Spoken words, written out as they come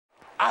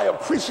I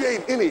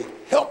appreciate any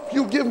help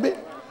you give me,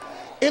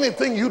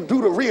 anything you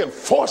do to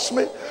reinforce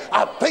me.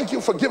 I thank you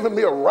for giving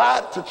me a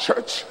ride to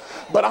church,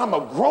 but I'm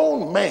a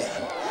grown man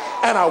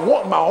and I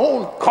want my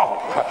own car.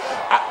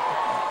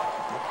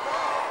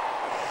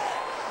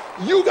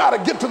 You got to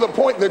get to the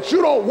point that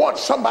you don't want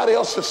somebody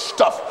else's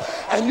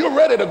stuff and you're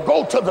ready to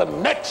go to the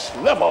next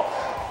level.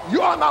 You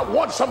are not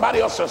want somebody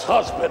else's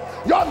husband.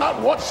 You are not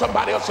want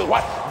somebody else's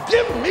wife.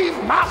 Give me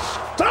my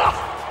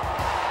stuff.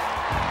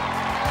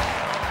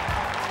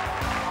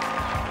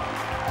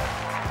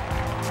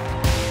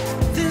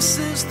 This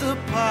is the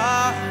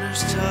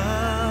potter's touch.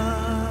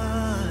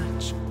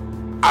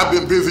 I've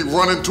been busy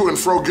running to and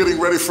fro, getting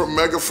ready for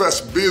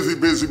MegaFest. Busy,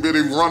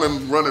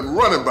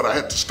 running, but I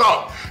had to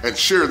stop and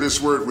share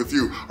this word with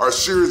you. Our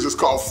series is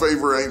called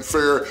Favor Ain't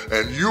Fair,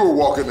 and you're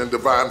walking in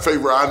divine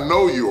favor. I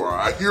know you are.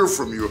 I hear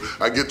from you.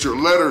 I get your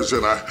letters,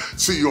 and I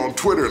see you on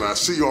Twitter, and I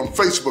see you on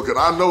Facebook, and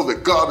I know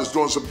that God is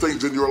doing some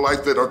things in your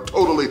life that are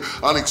totally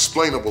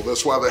unexplainable.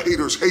 That's why the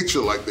haters hate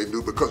you like they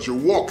do, because you're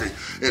walking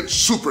in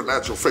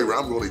supernatural favor.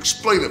 I'm going to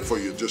explain it for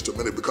you in just a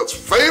minute, because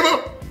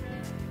favor,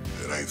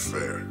 it ain't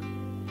fair.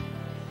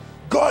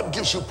 God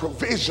gives you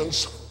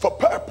provisions for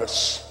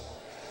purpose.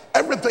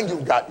 Everything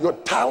you've got, your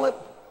talent,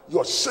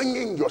 your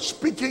singing, your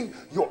speaking,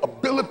 your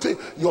ability,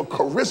 your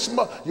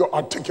charisma, your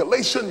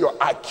articulation, your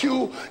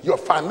IQ, your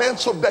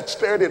financial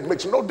dexterity, it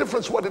makes no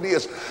difference what it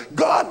is.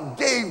 God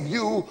gave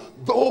you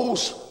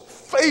those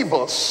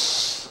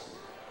favors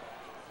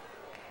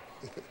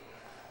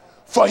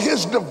for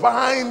his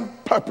divine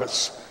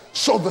purpose.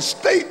 So the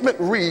statement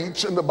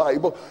reads in the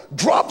Bible,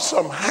 drop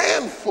some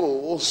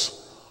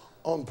handfuls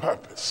on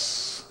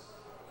purpose.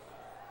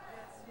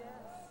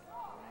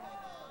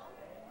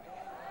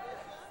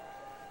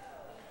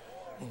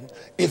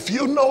 If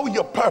you know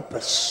your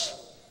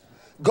purpose,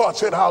 God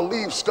said, I'll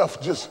leave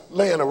stuff just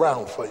laying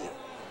around for you.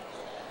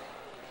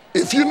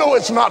 If you know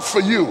it's not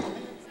for you,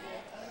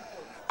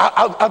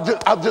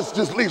 I'll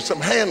just leave some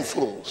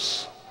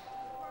handfuls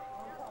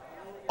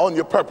on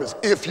your purpose.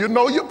 If you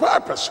know your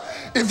purpose,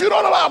 if you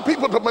don't allow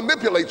people to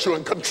manipulate you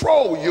and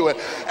control you and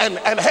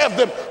have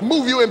them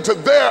move you into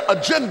their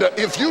agenda,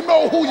 if you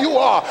know who you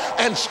are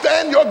and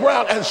stand your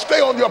ground and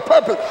stay on your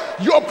purpose,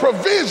 your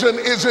provision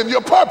is in your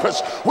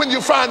purpose. When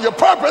you find your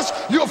purpose,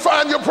 you'll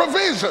find your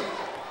provision.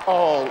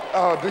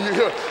 Do you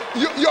hear?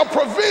 Your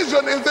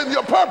provision is in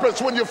your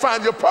purpose. When you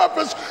find your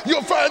purpose,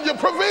 you'll find your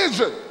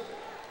provision.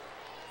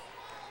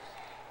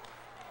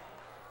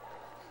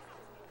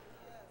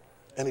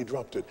 And he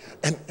dropped it.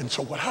 And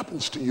so what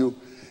happens to you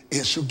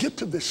is you get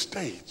to this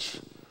stage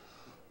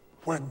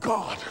where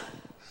God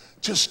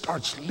just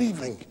starts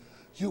leaving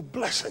you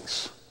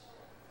blessings.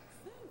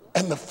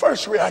 And the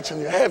first reaction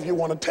you have, you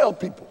want to tell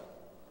people.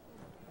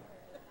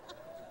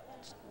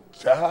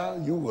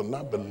 Child, you will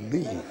not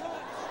believe.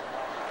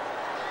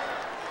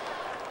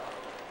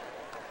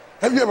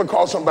 Have you ever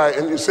called somebody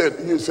and you said,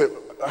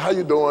 how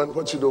you doing?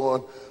 What you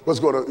doing? What's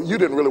going on? You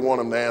didn't really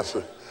want them to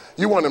answer.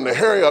 You want them to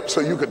hurry up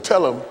so you could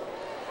tell them.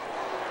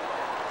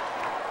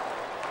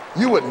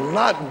 You would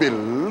not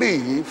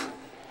believe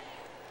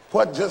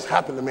what just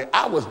happened to me.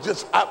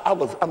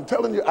 I'm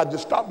telling you, I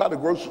just stopped by the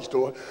grocery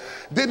store,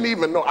 didn't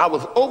even know. I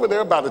was over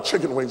there by the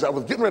chicken wings. I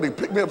was getting ready to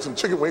pick me up some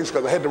chicken wings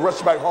because I had to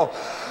rush back home.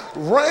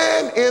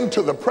 Ran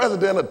into the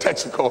president of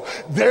Texaco.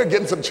 They're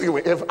getting some chicken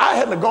wings. If I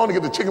hadn't gone to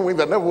get the chicken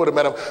wings, I never would have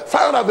met him.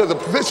 Found out there's a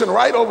position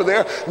right over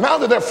there. Now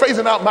that they're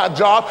phasing out my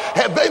job,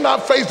 had they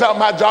not phased out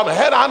my job, and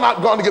had I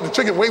not gone to get the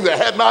chicken wings, and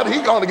had not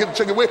he gone to get the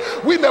chicken wings,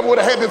 we never would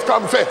have had this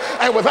conversation.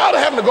 And without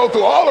having to go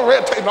through all the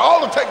red tape and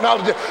all the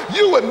technology,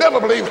 you would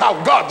never believe how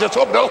God just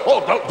opened up.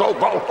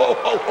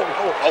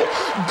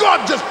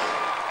 God just.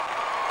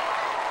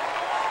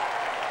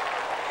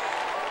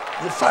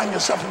 You find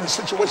yourself in a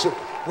situation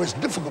where it's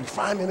difficult to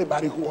find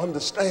anybody who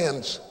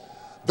understands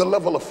the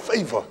level of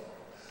favor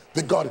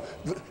that God,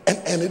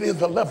 and it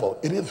is a level.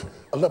 It is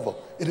a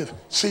level. It is.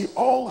 See,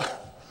 all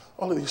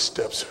of these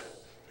steps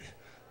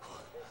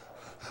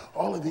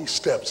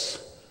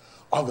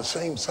are the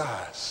same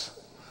size,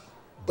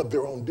 but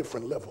they're on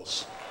different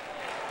levels.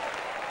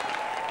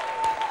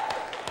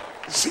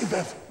 See,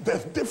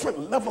 there's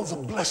different levels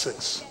of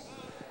blessings.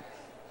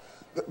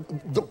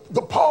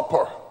 The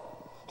pauper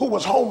who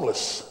was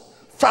homeless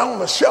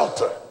found a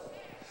shelter,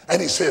 and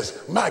he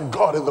says, my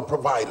God is a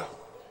provider.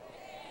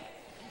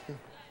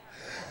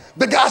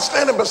 The guy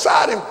standing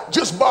beside him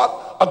just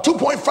bought a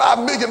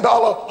 $2.5 million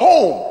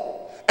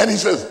home, and he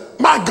says,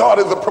 my God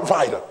is a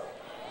provider.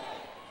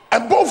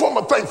 And both of them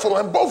are thankful,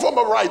 and both of them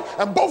are right,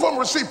 and both of them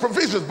receive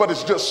provisions, but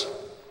it's just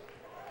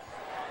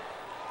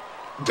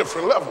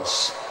different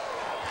levels.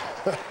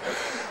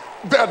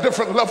 There are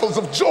different levels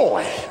of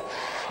joy,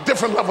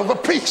 different levels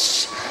of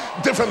peace,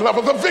 different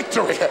levels of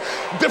victory,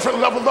 different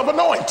levels of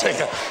anointing.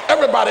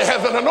 Everybody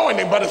has an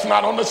anointing, but it's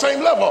not on the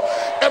same level.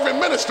 Every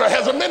minister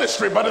has a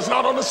ministry, but it's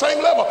not on the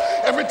same level.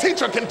 Every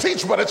teacher can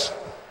teach, but it's.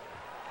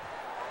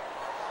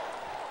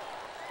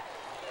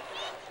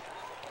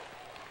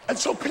 And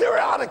so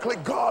periodically,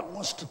 God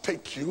wants to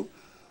take you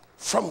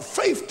from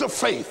faith to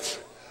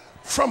faith,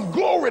 from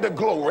glory to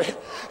glory.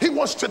 He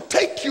wants to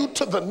take you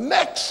to the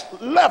next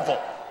level.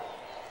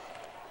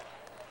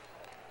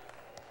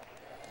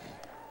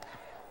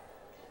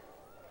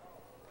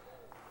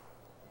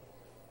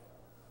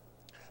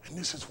 And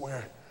this is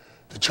where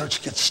the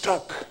church gets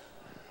stuck,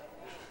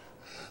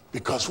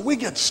 because we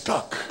get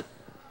stuck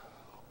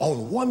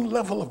on one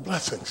level of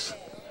blessings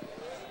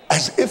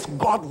as if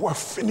God were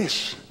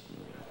finished.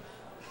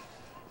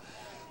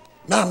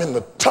 Now I'm in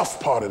the tough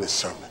part of this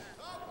sermon.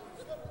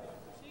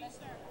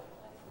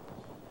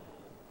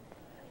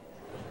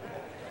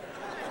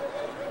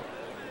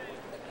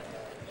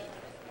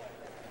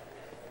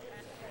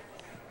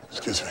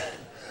 Excuse me.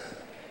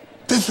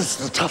 This is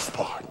the tough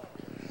part.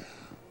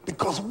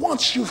 Because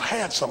once you've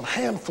had some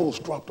handfuls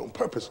dropped on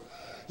purpose,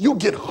 you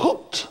get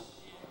hooked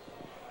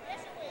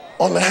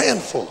on the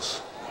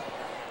handfuls.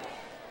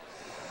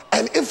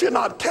 And if you're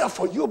not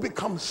careful, you'll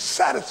become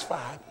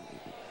satisfied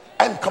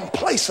and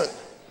complacent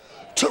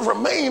to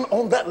remain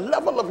on that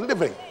level of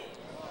living,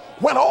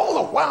 when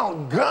all the while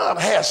God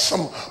has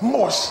some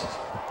more.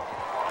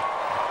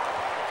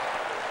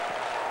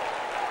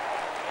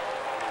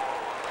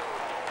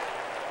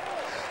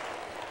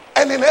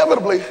 And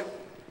inevitably,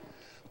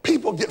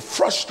 people get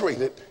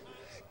frustrated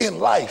in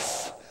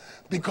life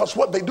because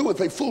what they do is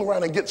they fool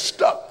around and get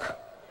stuck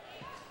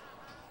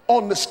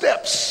on the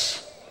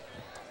steps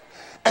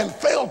and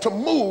fail to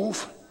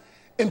move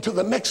into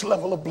the next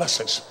level of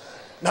blessings.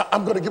 Now,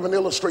 I'm going to give an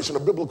illustration, a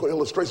biblical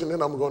illustration,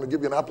 then I'm going to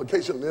give you an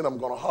application, and then I'm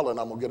going to holler and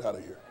I'm going to get out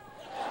of here.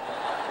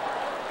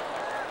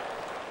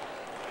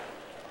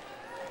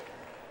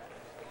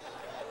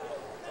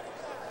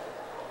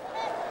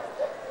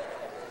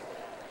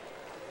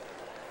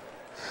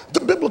 The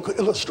biblical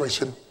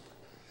illustration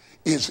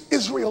is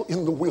Israel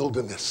in the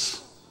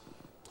wilderness.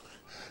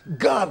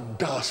 God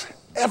does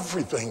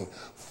everything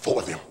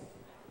for them.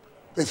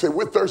 They say,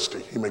 we're thirsty.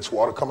 He makes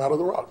water come out of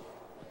the rock.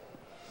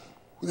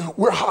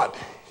 We're hot.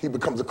 He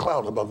becomes a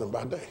cloud above them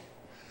by day.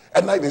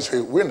 At night, they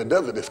say, we're in the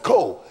desert. It's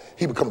cold.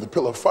 He becomes a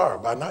pillar of fire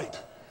by night.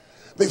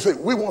 They say,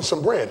 we want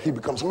some bread. He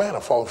becomes manna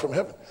falling from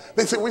heaven.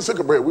 They say, we're sick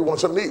of bread. We want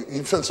some meat.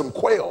 He sends some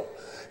quail.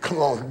 Come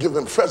on, give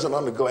them pheasant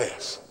under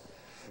glass.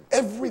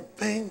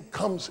 Everything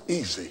comes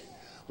easy,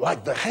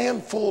 like the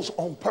handfuls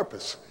on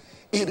purpose.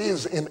 It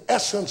is, in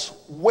essence,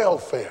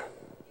 welfare.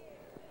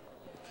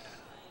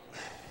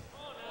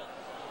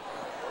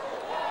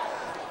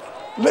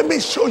 Let me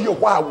show you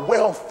why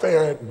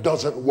welfare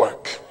doesn't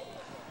work.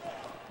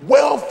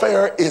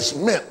 Welfare is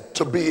meant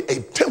to be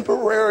a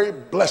temporary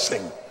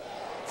blessing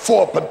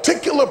for a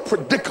particular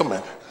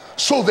predicament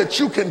so that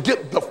you can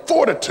get the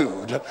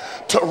fortitude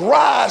to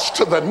rise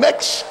to the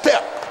next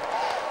step.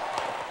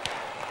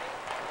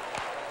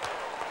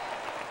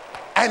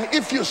 And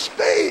if you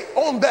stay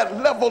on that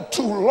level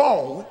too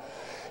long,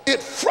 it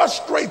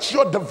frustrates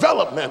your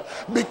development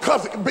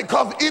because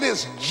it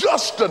is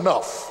just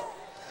enough.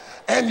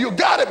 And you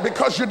got it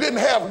because you didn't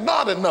have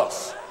not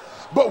enough.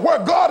 But where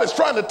God is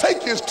trying to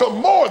take you is to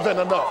more than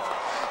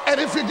enough. And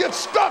if you get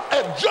stuck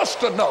at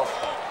just enough,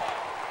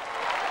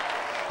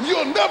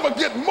 you'll never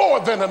get more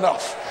than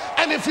enough.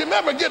 And if you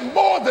never get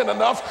more than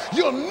enough,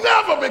 you'll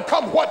never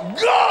become what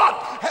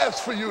God has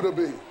for you to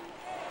be.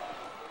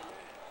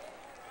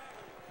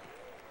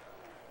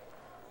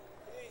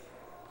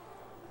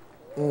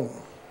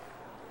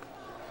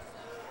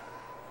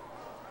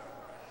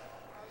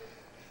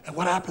 And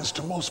what happens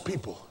to most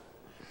people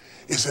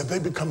is that they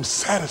become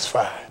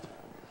satisfied.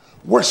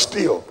 We're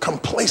still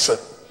complacent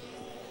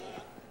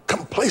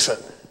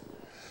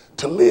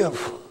to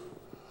live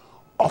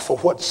off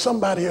of what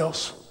somebody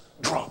else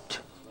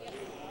dropped.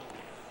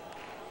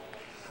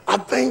 I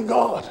thank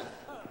God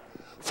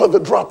for the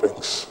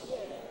droppings,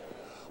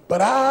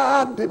 but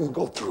I didn't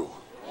go through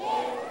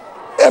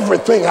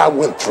everything I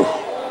went through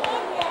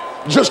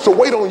just to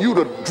wait on you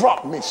to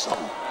drop me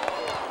something.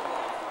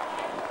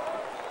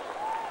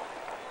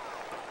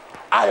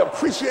 I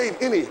appreciate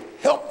any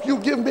help you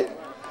give me,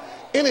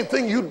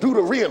 anything you do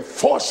to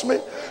reinforce me.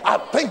 I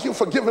thank you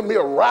for giving me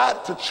a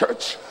ride to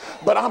church,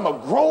 but I'm a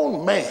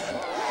grown man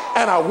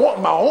and I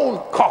want my own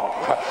car.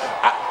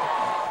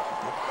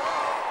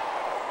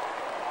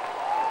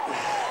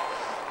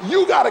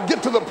 You got to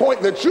get to the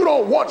point that you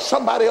don't want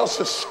somebody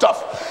else's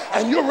stuff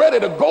and you're ready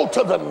to go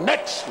to the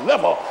next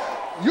level.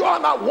 You are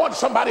not want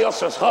somebody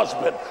else's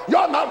husband. You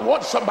are not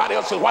want somebody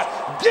else's wife.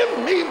 Give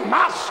me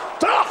my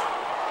stuff.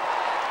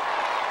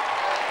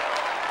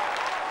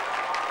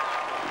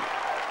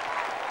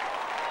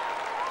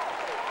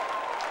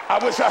 I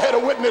wish I had a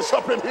witness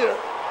up in here.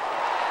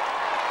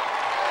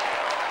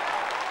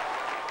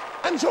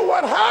 And so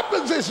what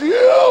happens is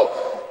you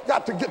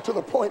got to get to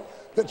the point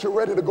that you're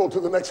ready to go to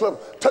the next level.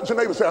 Touch your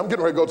neighbor and say, I'm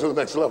getting ready to go to the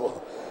next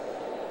level.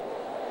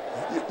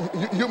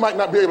 You might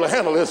not be able to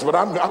handle this, but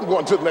I'm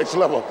going to the next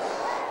level.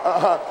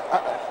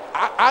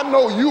 I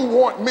know you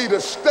want me to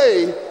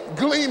stay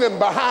gleaning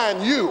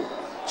behind you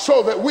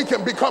so that we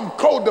can become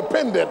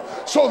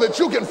codependent, so that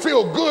you can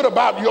feel good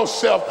about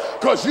yourself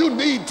because you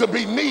need to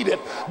be needed.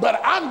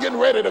 But I'm getting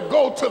ready to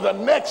go to the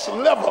next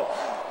level.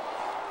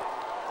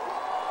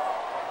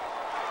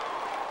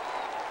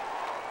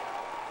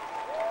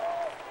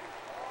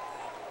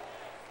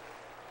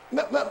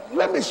 Now,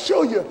 let me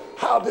show you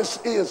how this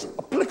is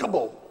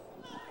applicable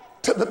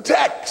to the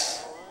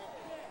text.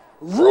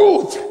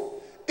 Ruth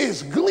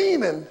is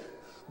gleaning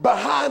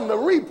behind the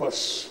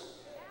reapers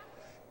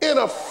in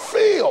a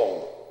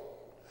field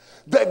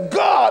that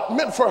God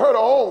meant for her to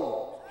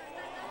own.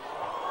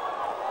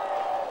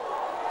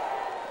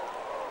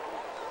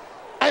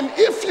 And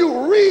if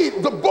you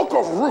read the book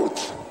of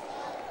Ruth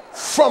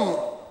from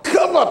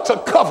cover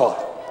to cover,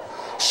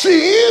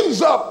 she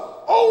ends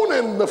up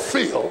owning the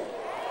field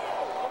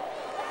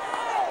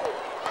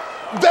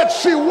that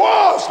she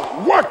was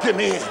working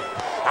in.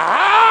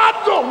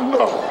 I don't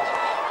know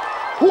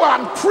who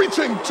I'm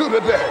preaching to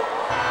today.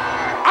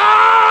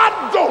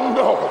 I don't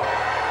know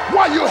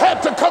why you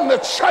had to come to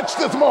church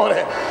this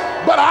morning,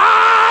 but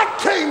I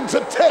came to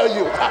tell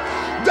you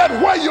that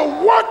where you're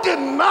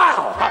working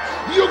now,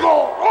 you're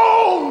going to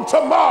own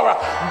tomorrow.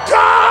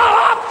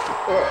 God!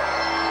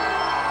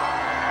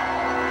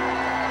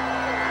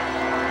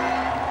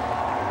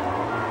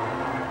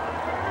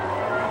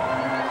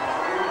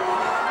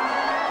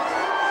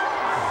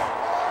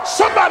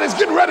 Somebody's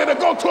getting ready to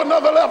go to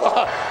another level.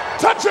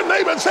 Touch your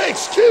neighbor and say,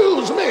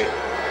 excuse me,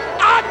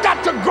 I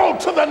got to go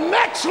to the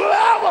next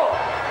level.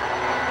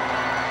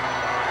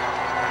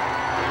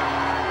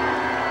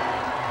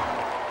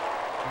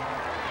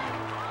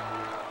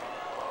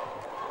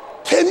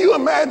 Can you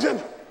imagine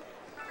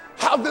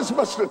how this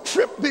must have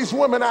tripped these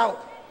women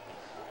out?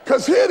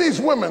 Because here these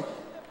women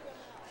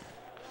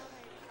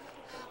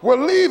were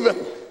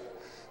leaving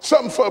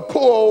something for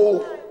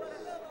poor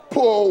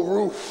old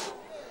Ruth.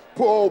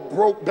 Poor old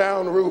broke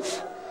down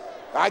Ruth.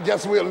 I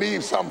guess we'll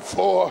leave something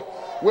for her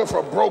with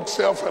her broke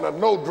self and a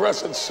no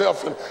dressing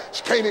self, and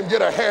she can't even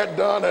get her hair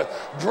done, her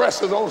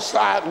dress is on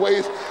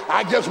sideways.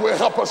 I guess we'll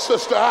help her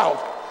sister out.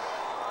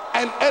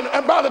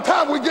 And by the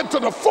time we get to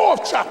the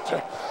 4th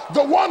chapter,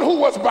 the one who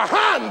was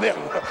behind them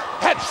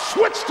had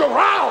switched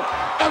around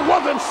and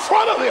was in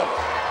front of them.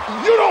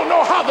 You don't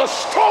know how the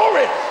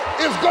story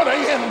is going to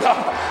end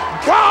up.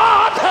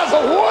 God has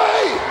a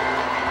way.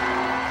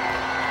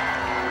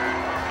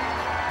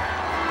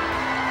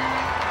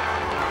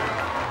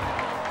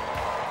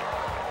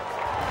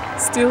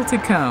 Still to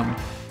come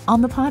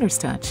on The Potter's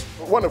Touch.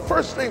 One of the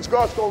first things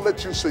God's going to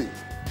let you see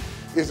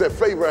is that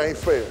favor ain't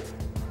fair.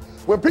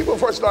 When people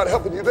first start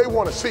helping you, they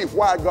want to see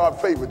why God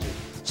favored you.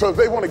 So if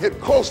they want to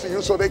get close to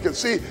you so they can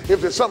see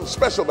if there's something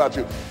special about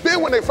you.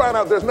 Then when they find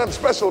out there's nothing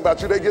special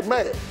about you, they get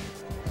mad.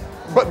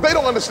 But they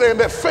don't understand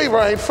that favor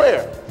ain't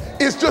fair.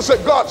 It's just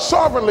that God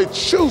sovereignly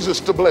chooses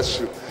to bless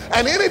you.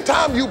 And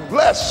anytime you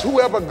bless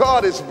whoever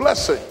God is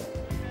blessing,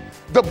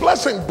 the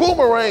blessing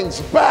boomerangs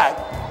back.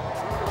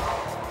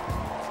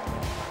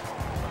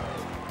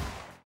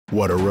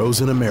 What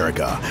arose in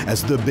America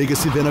as the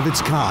biggest event of its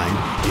kind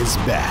is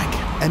back.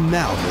 And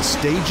now the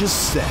stage is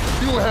set.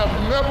 You have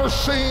never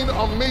seen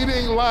a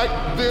meeting like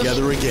this.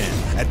 Together again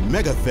at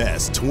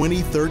MegaFest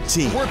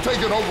 2013. We're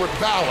taking over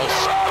Dallas.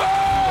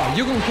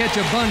 You're going to catch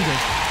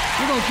abundance.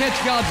 You're going to catch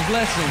God's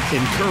blessings.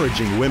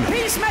 Encouraging women.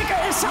 Peacemaker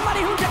is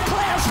somebody who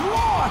declares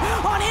war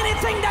on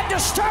anything that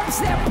disturbs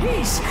their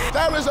peace.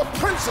 There is a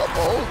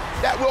principle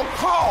that will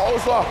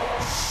cause a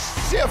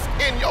shift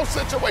in your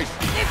situation.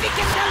 If he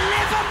can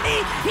deliver me,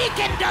 he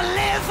can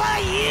deliver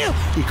you.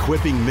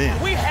 Equipping men.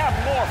 We have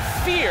more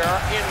fear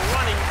in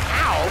running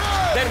out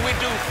than we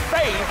do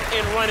faith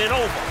in running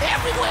over.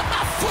 Everywhere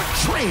my foot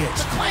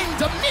treads, to claim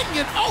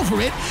dominion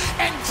over it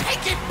and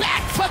take it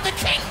back for the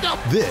kingdom.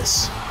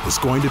 This is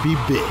going to be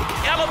big.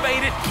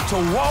 Elevated to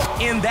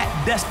walk in that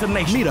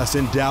destination. Meet us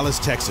in Dallas,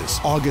 Texas,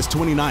 August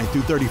 29th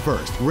through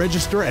 31st.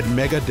 Register at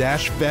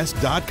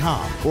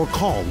mega-fest.com or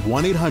call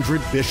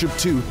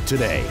 1-800-BISHOP-2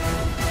 today.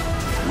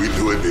 We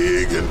do it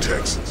big in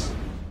Texas.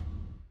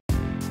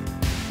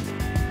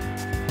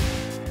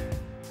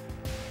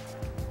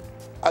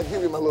 I'll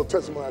give you my little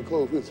testimony. I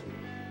close with.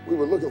 We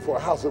were looking for a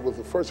house. It was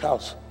the first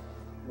house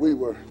we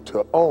were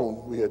to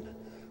own. We had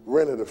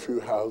rented a few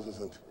houses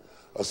and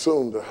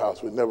assumed a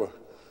house. We never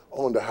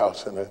owned a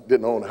house, and I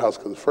didn't own a house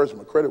because at first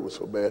my credit was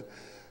so bad.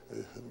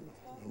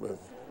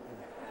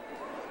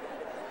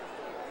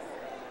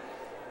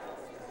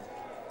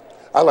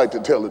 I like to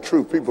tell the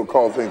truth. People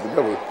call things the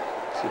devil.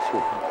 It's the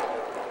truth.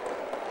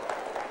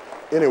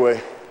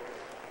 Anyway,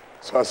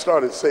 so I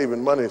started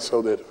saving money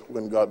so that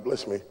when God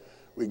blessed me,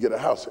 we'd get a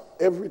house.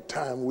 Every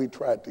time we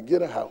tried to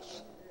get a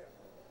house,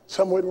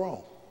 something went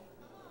wrong.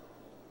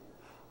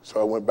 So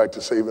I went back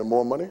to saving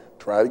more money,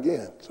 tried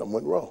again, something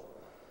went wrong.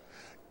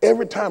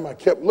 Every time I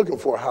kept looking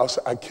for a house,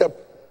 I kept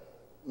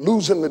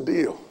losing the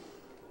deal.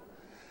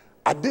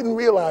 I didn't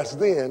realize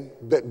then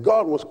that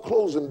God was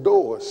closing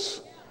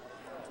doors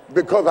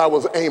because I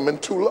was aiming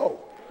too low.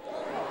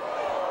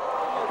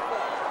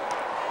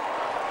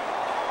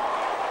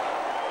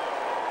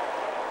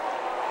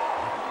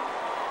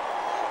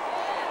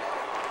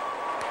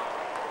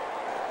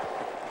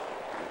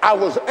 I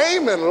was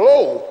aiming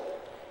low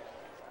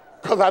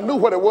because I knew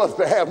what it was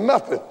to have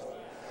nothing.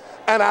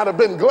 And I'd have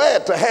been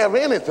glad to have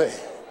anything.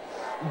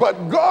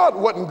 But God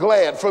wasn't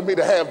glad for me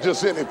to have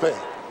just anything.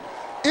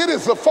 It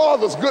is the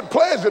Father's good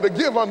pleasure to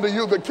give unto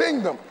you the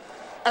kingdom.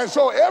 And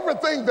so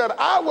everything that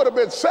I would have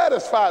been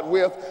satisfied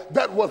with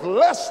that was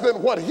less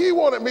than what he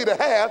wanted me to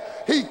have,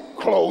 he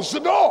closed the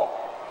door.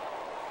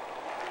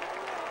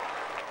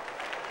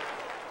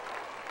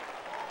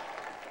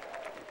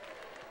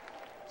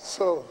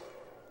 So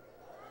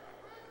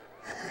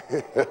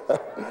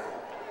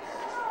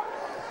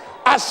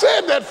I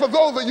said that for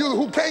those of you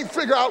who can't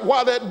figure out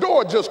why that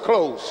door just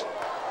closed.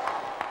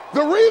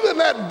 The reason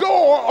that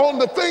door on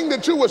the thing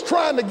that you was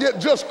trying to get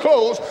just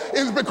closed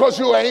is because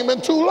you're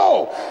aiming too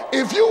low.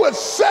 If you would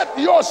set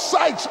your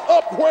sights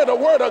up where the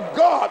word of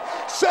God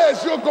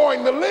says you're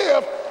going to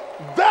live,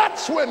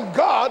 that's when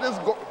God is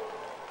going.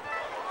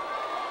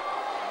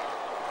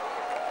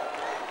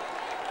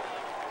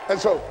 And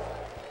so,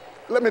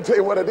 let me tell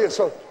you what it is.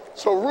 So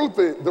Ruth,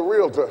 the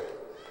realtor,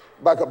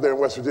 back up there in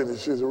West Virginia,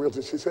 she's a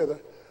realtor. She said,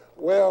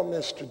 well,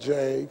 Mr.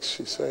 Jakes,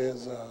 she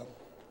says,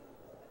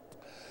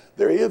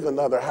 there is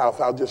another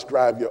house. I'll just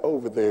drive you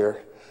over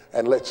there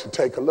and let you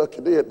take a look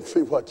at it and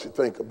see what you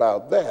think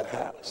about that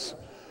house.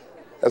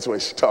 That's the way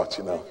she talked,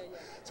 you know.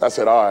 So I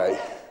said, all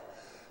right.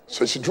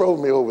 So she drove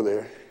me over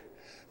there.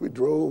 We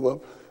drove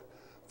up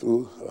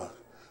through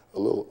a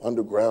little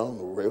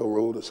underground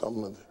railroad or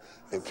something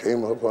and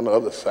came up on the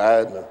other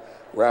side and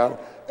around.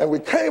 And we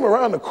came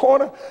around the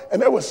corner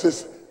and there was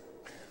this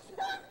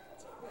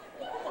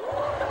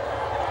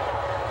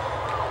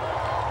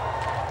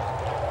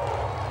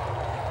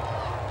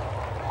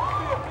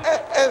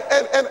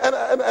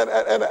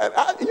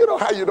and you know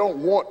how you don't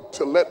want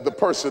to let the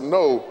person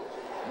know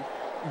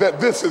that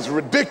this is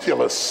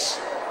ridiculous,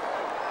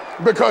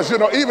 because you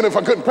know, even if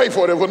I couldn't pay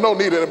for it, there was no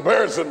need in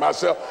embarrassing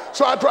myself.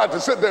 So I tried to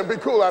sit there and be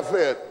cool. I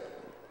said,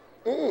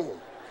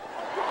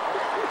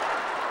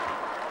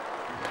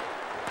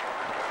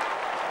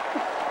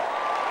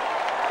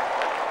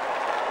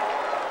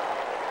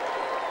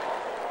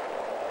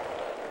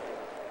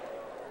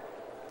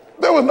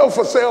 There was no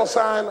for sale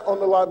sign on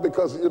the lot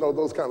because, you know,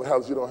 those kind of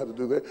houses you don't have to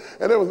do that.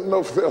 And there was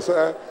no for sale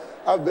sign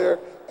out there.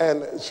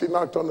 And she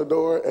knocked on the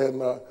door,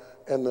 and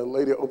the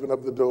lady opened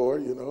up the door,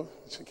 you know.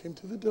 She came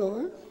to the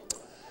door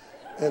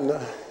and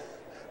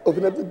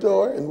opened up the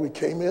door, and we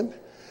came in,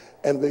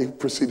 and they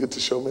proceeded to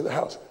show me the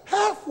house.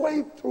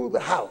 Halfway through the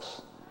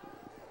house,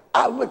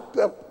 I looked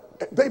up.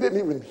 They didn't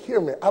even hear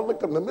me. I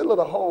looked up in the middle of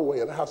the hallway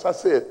of the house. I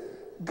said,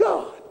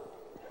 God,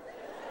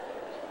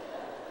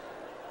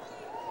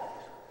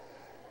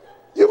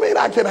 you mean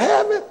I can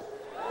have it?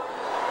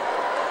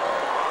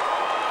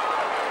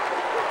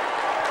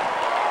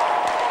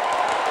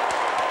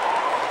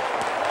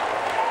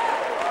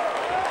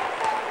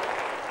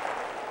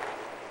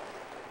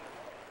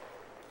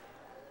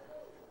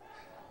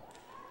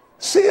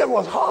 See, it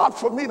was hard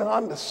for me to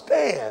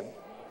understand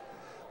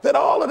that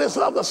all of this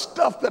other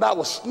stuff that I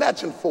was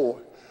snatching for,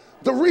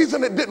 the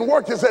reason it didn't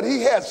work is that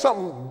he had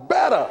something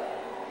better.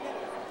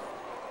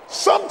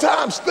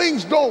 Sometimes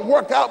things don't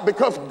work out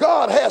because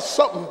God has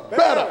something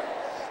better.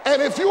 And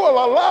if you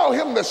will allow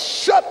him to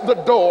shut the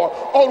door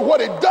on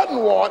what he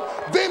doesn't want,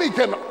 then he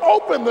can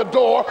open the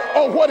door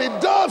on what he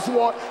does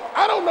want.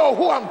 I don't know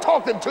who I'm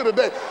talking to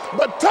today,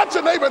 but touch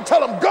a neighbor and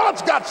tell him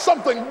God's got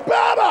something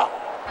better.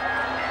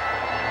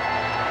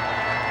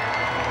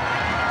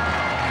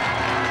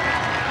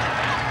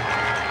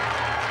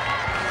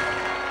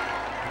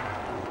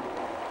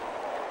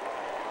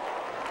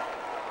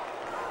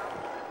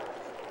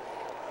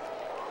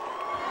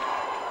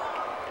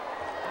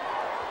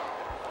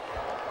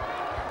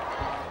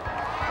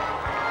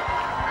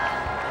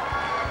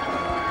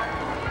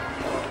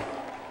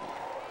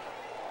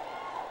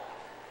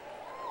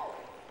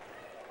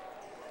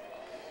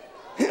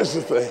 Here's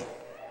the thing.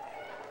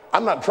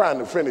 I'm not trying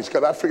to finish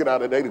because I figured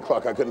out at 8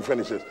 o'clock I couldn't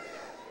finish this.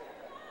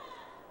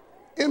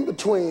 In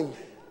between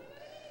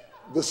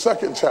the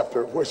second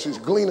chapter where she's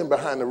gleaning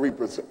behind the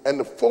reapers and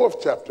the fourth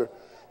chapter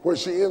where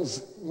she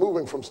ends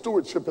moving from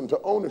stewardship into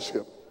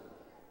ownership,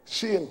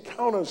 she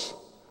encounters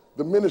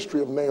the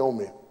ministry of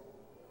Naomi,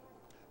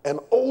 an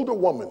older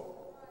woman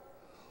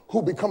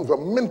who becomes a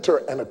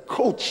mentor and a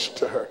coach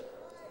to her.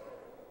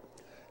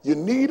 You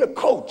need a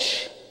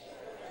coach.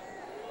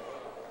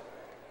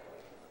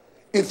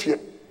 If you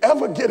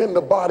ever get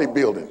into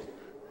bodybuilding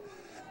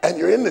and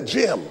you're in the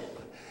gym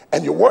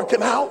and you're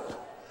working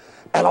out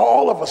and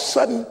all of a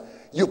sudden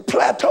you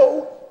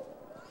plateau,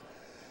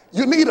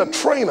 you need a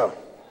trainer.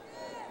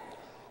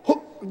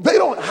 They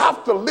don't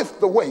have to lift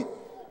the weight.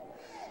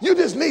 You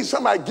just need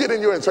somebody to get in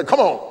you and say, come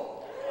on,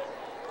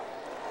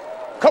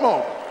 come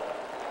on,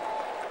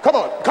 come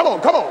on, come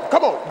on, come on,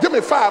 come on, give me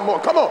 5 more,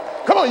 come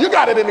on, you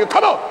got it in you,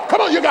 come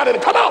on, you got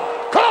it, come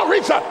on,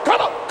 reach out, come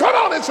on,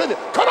 it's in you,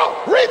 come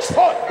on, reach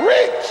for it,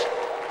 reach.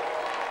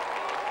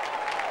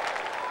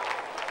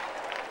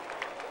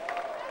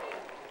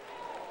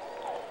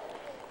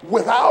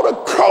 Without a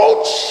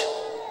coach,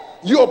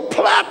 you'll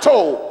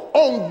plateau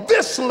on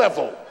this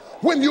level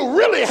when you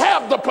really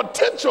have the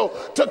potential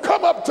to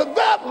come up to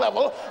that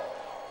level.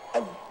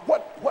 And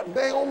what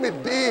Naomi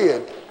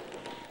did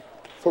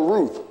for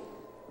Ruth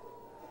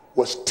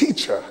was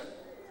teach her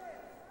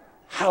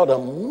how to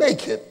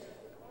make it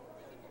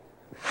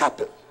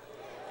happen.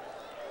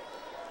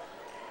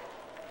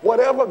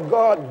 Whatever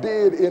God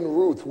did in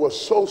Ruth was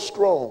so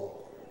strong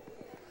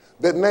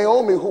that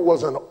Naomi, who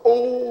was an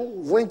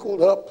old,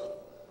 wrinkled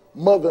up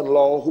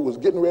mother-in-law who was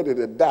getting ready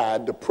to die,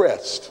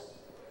 depressed,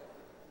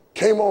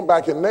 came on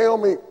back, and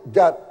Naomi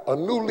got a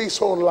new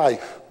lease on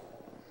life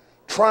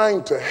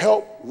trying to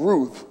help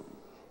Ruth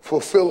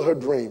fulfill her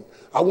dream.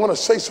 I want to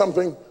say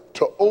something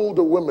to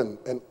older women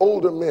and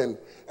older men,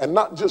 and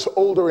not just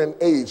older in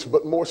age,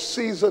 but more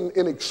seasoned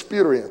in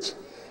experience,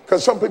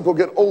 because some people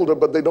get older,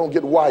 but they don't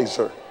get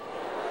wiser.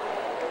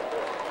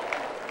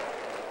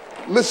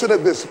 Listen to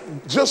this.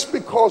 Just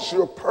because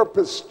your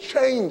purpose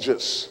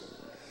changes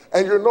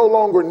and you're no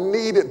longer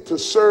needed to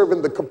serve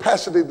in the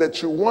capacity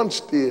that you once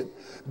did,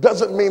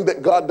 doesn't mean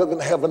that God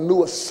doesn't have a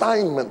new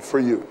assignment for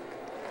you.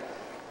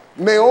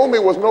 Naomi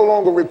was no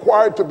longer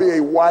required to be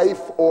a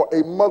wife or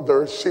a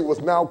mother. She was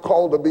now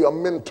called to be a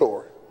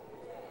mentor.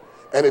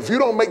 And if you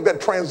don't make that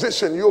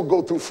transition, you'll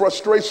go through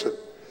frustration.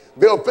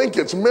 They'll think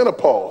it's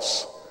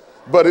menopause,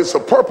 but it's a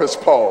purpose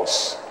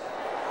pause.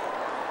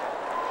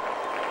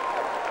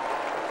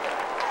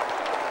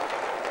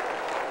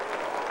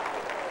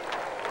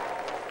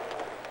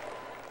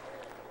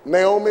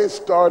 Naomi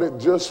started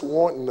just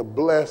wanting to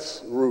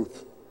bless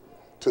Ruth,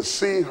 to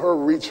see her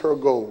reach her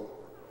goal.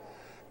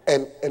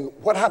 And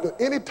what happens,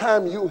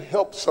 anytime you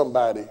help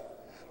somebody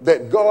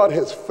that God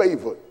has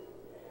favored,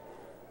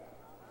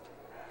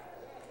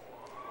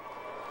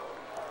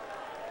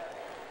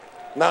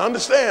 now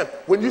understand,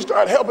 when you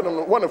start helping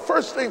them, one of the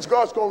first things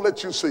God's going to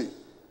let you see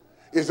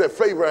is that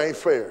favor ain't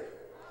fair.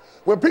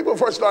 When people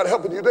first start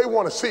helping you, they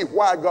want to see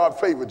why God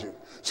favored you.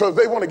 So if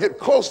they want to get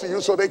close to you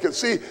so they can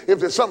see if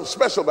there's something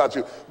special about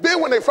you.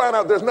 Then when they find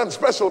out there's nothing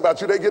special about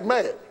you, they get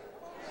mad.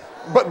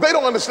 But they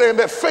don't understand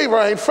that favor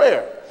ain't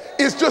fair.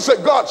 It's just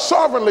that God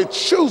sovereignly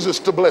chooses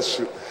to bless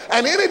you.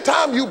 And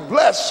anytime you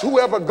bless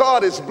whoever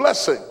God is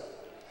blessing,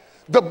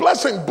 the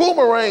blessing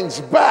boomerangs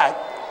back.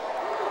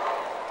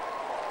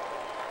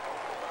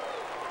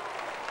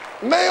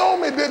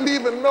 Naomi didn't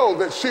even know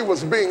that she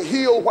was being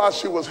healed while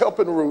she was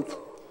helping Ruth.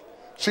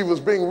 She was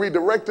being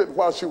redirected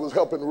while she was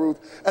helping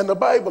Ruth. And the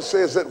Bible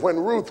says that when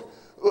Ruth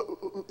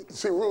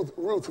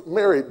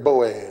married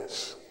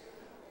Boaz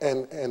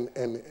and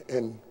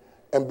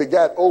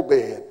begat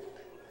Obed,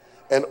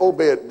 and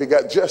Obed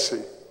begat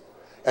Jesse,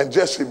 and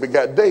Jesse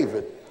begat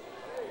David,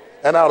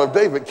 and out of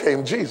David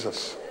came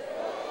Jesus.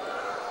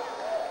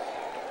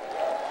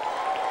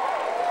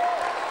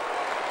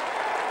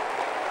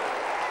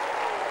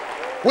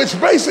 Which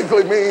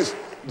basically means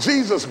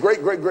Jesus'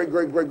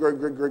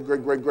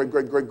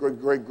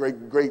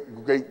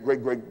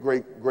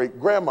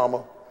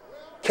 great-great-great-great-great-great-great-great-great-great-great-great-great-great-great-grandmama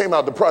came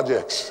out the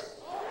projects.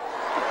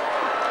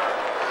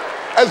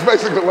 That's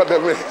basically what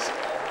that means.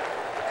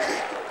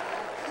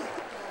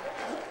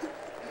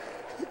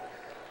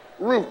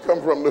 Ruth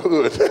come from the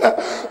hood.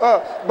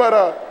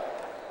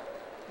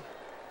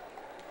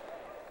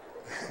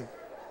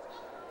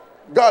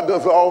 God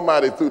does the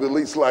almighty through the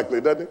least likely,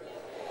 doesn't he?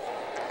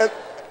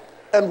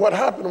 And what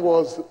happened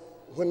was,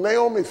 when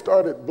Naomi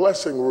started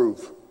blessing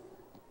Ruth,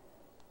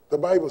 the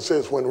Bible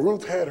says when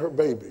Ruth had her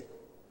baby,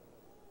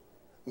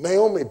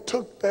 Naomi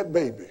took that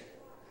baby,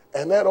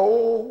 and that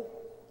old,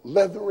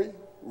 leathery,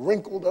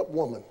 wrinkled up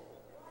woman,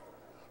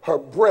 her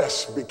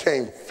breasts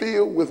became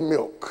filled with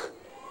milk.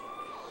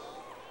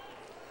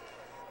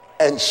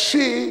 And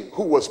she,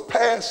 who was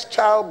past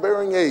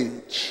childbearing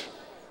age,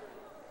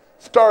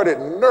 started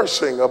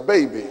nursing a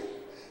baby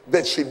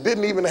that she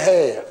didn't even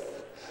have,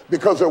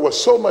 because there was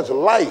so much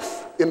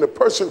life in the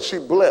person she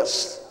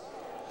blessed.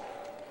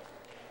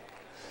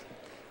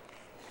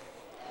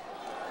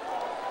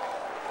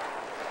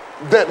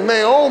 That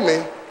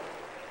Naomi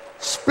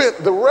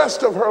spent the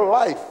rest of her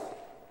life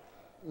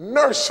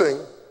nursing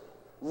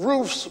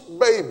Ruth's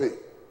baby.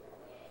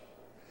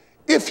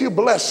 If you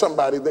bless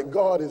somebody that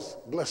God is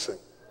blessing,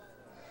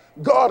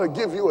 God will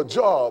give you a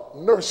job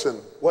nursing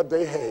what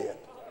they had.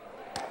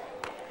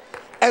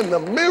 And the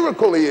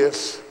miracle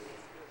is,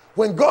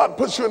 when God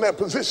puts you in that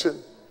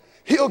position,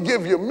 he'll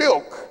give you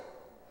milk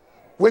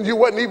when you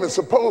wasn't even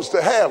supposed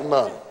to have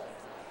none.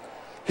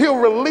 He'll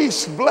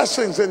release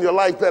blessings in your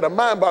life that are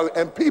mind-boggling,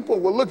 and people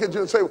will look at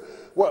you and say,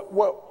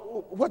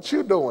 what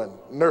you doing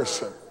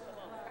nursing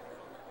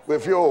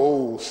with your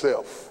old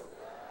self?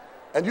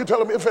 And you tell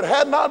them, if it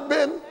had not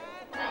been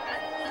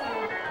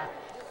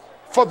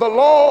for the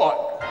Lord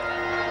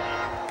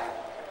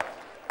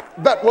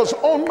that was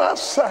on my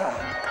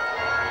side,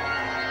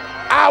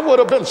 I would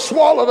have been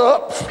swallowed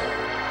up.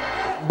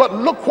 But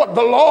look what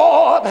the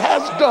Lord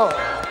has done.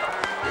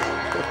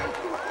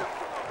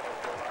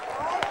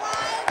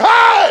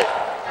 Hey!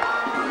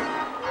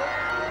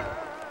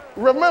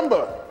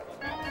 Remember,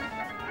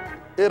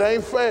 it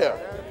ain't fair.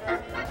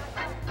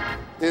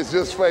 It's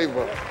just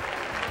favor.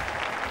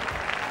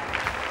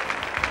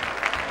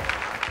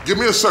 Give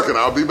me a second,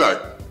 I'll be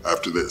back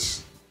after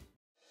this.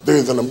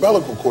 There's an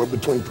umbilical cord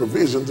between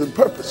provisions and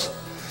purpose.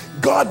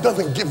 God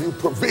doesn't give you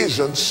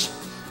provisions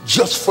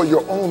just for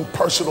your own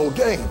personal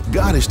gain.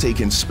 God has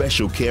taken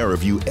special care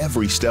of you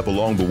every step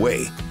along the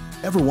way.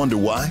 Ever wonder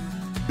why?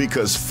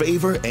 Because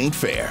favor ain't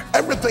fair.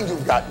 Everything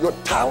you've got, your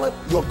talent,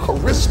 your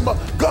charisma,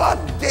 God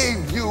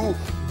gave you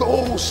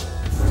those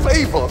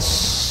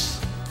favors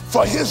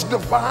for his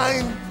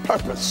divine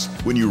purpose.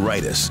 When you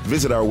write us,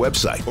 visit our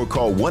website or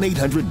call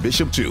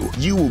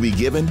 1-800-BISHOP-2. You will be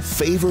given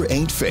Favor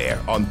Ain't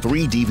Fair on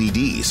 3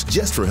 DVDs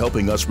just for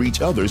helping us reach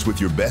others with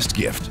your best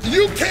gift.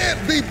 You can't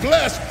be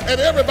blessed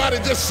and everybody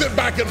just sit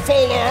back and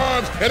fold their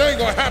arms. It ain't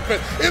gonna happen.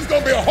 It's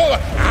gonna be a whole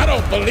lot. I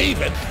don't believe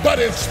it. But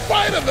in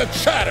spite of the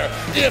chatter,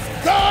 if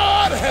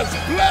God has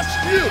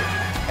blessed you,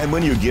 and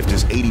when your gift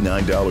is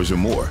 $89 or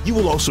more, you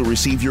will also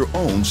receive your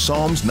own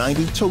Psalms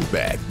 90 tote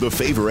bag, the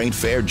Favor Ain't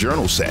Fair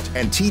journal set,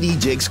 and T.D.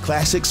 Jakes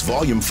Classics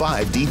Volume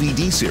 5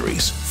 DVD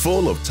series,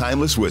 full of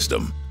timeless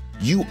wisdom.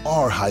 You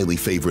are highly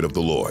favored of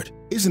the Lord.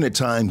 Isn't it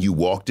time you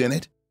walked in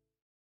it?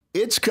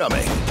 It's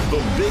coming.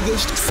 The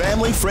biggest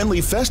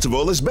family-friendly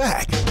festival is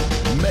back.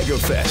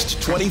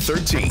 MegaFest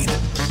 2013.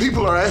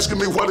 People are asking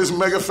me, what is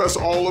MegaFest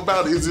all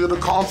about? Is it a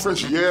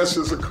conference? Yes,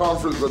 it's a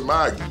conference, but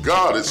my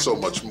God, it's so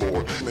much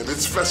more. And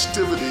it's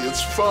festivity,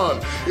 it's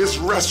fun, it's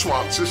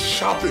restaurants, it's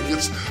shopping,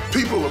 it's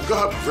people of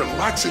God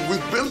relaxing.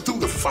 We've been through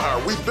the fire,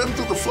 we've been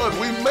through the flood,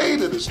 we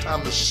made it. It's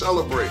time to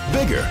celebrate.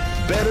 Bigger,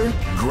 better,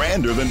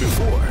 grander than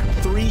before.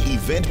 3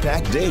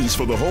 event-packed days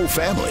for the whole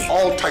family.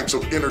 All types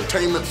of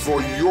entertainment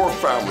for your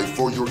family,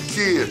 for your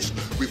kids.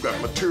 We've got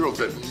material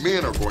that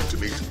men are going to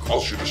need to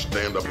cause you to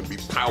stand up and be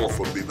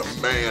powerful, be the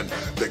man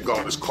that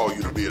God has called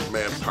you to be in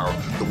manpower.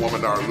 The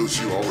woman, our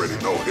Lucy, you already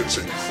know, it's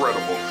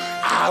incredible.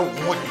 I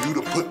want you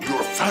to put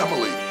your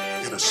family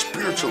in a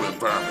spiritual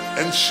environment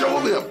and show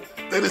them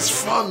that it's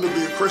fun to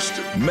be a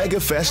Christian.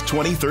 MegaFest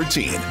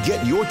 2013.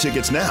 Get your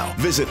tickets now.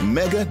 Visit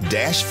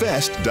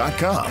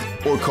mega-fest.com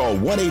or call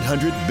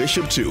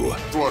 1-800-BISHOP-2.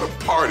 Throwing a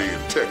party in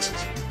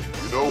Texas.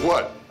 You know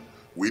what?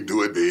 We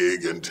do it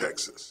big in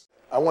Texas.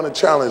 I want to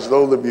challenge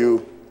those of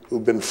you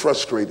who've been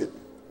frustrated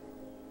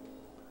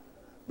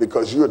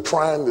because you're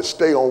trying to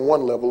stay on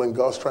one level and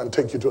God's trying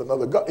to take you to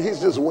another. God, he's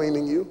just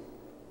weaning you.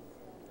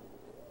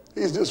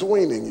 He's just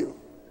weaning you.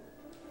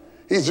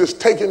 He's just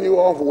taking you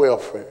off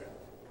welfare.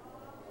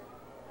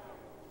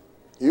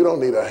 You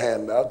don't need a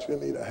handout, you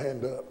need a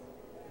hand up.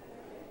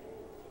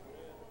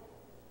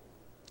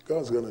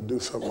 God's going to do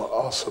something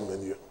awesome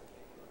in you.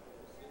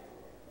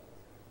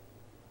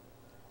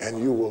 And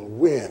you will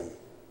win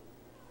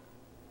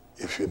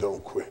if you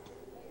don't quit.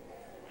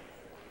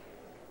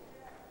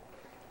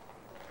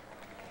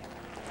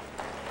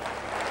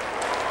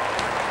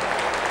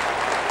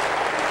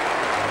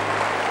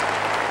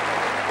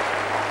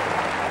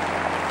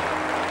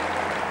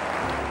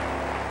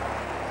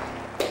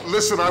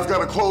 Listen, I've got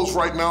to close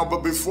right now,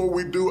 but before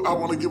we do, I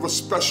want to give a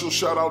special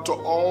shout out to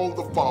all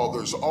the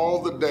fathers,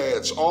 all the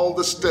dads, all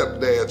the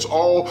stepdads,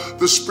 all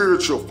the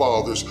spiritual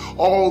fathers,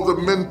 all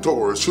the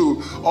mentors,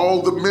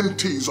 all the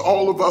mentees,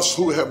 all of us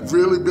who have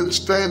really been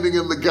standing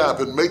in the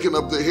gap and making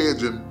up the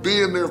hedge and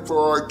being there for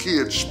our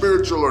kids,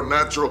 spiritual or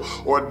natural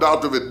or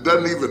adoptive. It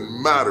doesn't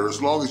even matter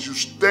as long as you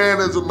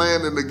stand as a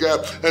man in the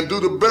gap and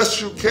do the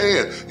best you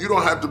can. You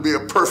don't have to be a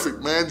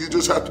perfect man. You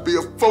just have to be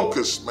a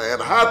focused man.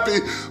 Happy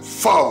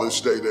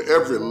Father's Day to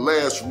every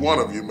last one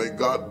of you. May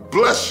God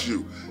bless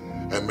you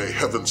and may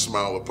heaven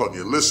smile upon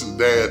you. Listen,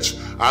 dads,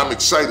 I'm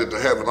excited to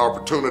have an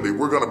opportunity.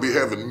 We're going to be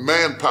having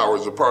Manpower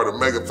as a part of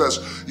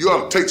MegaFest. You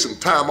ought to take some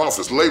time off.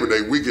 It's Labor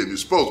Day weekend. You're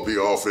supposed to be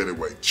off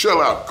anyway. Chill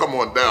out, come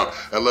on down,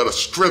 and let us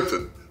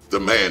strengthen the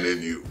man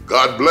in you.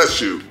 God bless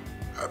you.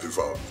 Happy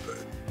Father's Day.